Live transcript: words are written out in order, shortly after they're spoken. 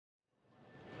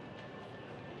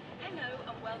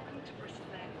welcome to Bristol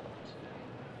Airport.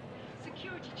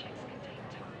 Security checks can take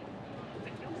time,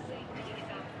 but your safety is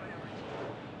our priority.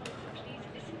 So please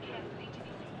listen carefully to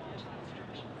these important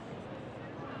instructions.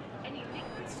 Any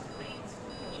liquids, pastes,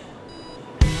 or gels.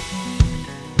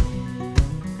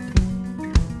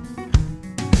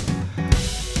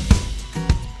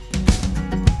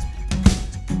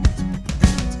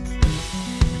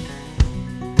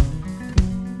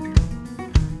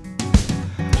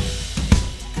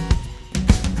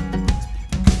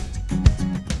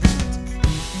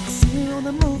 On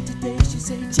the move today, she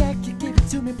say, Jack, you give it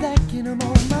to me black and I'm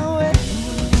on my way.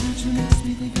 What about you makes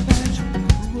me think about you?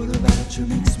 What about you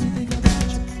makes me think about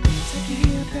you? Take your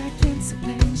hair back into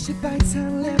place, she bites her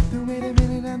lip and wait a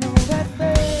minute, I know that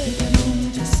face. Think I know you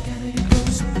just gotta get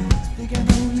closer. Think I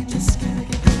know you just gotta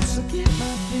get closer. Get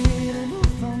my bed and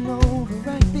move on over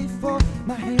right before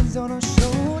my hands on her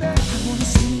shoulder. I wanna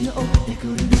see you, oh, there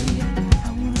could be.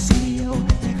 I wanna see you, oh,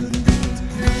 there could be.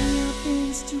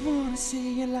 Things you wanna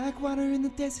see, you're like water in the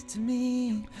desert to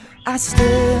me. I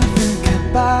still think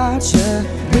about you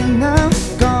when I'm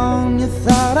gone. You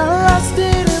thought I lost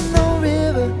it in the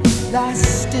river,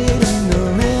 lost it in the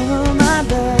river, my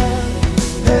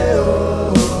love. Hey,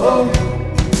 oh,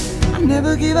 oh. I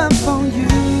never give up on you.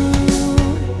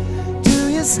 Do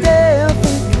you still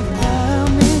think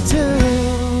about me too?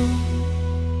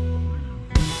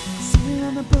 Sitting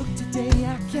on the book today,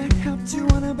 I can't help to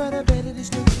wonder, but I better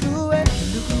just look away.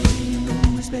 Look away, you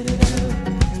know it's better than.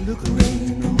 Look away,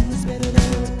 you know it's better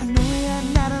than. I know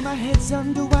I'm out of my head's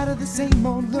underwater. The same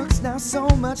old looks now so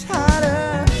much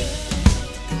harder,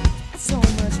 so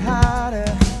much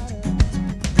harder.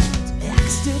 I can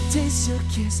still taste your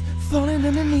kiss falling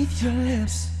underneath your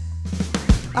lips.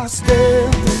 I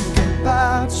still think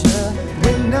about you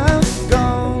when I'm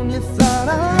gone. You thought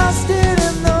I lost it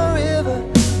in the river,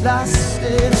 lost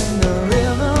it in the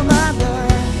river, my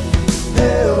love.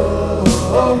 Hey, oh,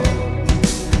 oh.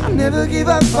 I never give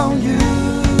up on you.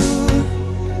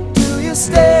 Do you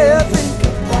still think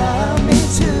about me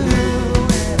too?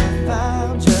 When I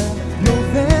found you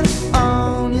moving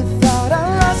on, you thought I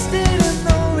lost it in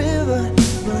the river,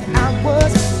 but I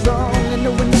was wrong, and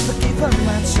no one ever gave up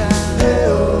my child. Hey,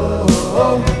 oh,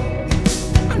 oh.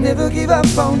 I never give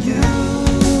up on you.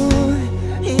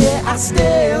 Yeah, I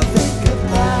still think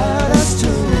about us too.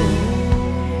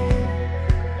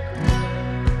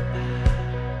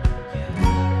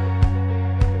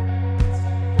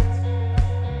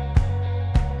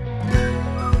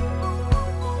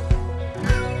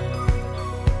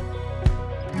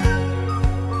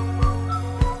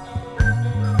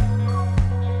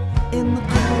 In the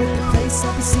car at the place,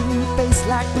 I can see your face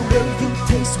like the way you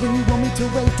taste when you want me to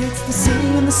wait. It's the city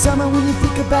in the summer when you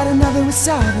think about another. It's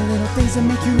all the little things that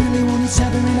make you really want each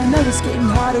other. And I know it's getting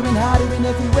harder and harder in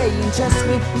every way. And just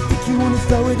when you think you want to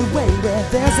throw it away, where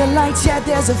there's a light, yeah,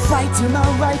 there's a fight. To my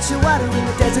right, you're water in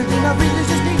the desert, and I really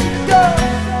just need you to go.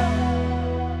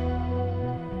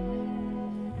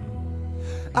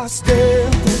 I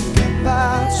still think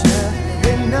about you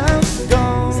when I'm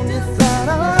gone. You thought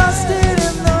I lost it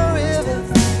in the river,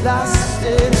 lost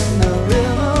it in the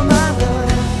river, my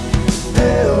love.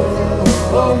 Hey,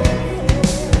 oh, oh.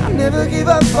 I never give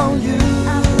up on you.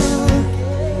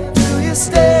 Do you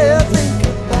still think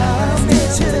about me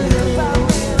too?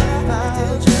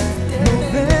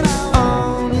 Moving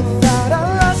on, you thought I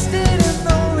lost it in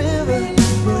the river,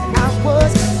 but I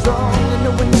was wrong, and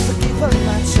no one ever gave up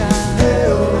my child. Hey,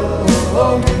 oh,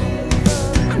 oh.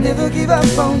 I never give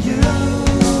up on you.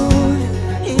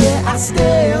 Yeah, I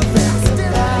still think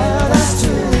about us too.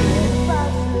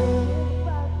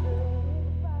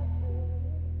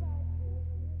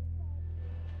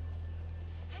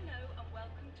 Hello and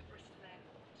welcome to Bristol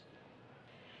Airport.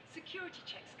 Security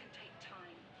checks can take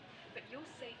time, but your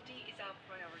safety is our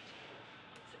priority.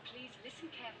 So please listen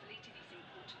carefully to these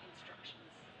important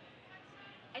instructions.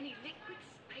 Any liquids,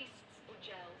 pastes or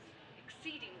gels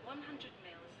exceeding 100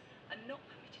 ml are not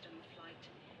permitted on the flight,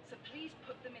 so please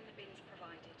put them in the bins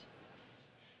provided.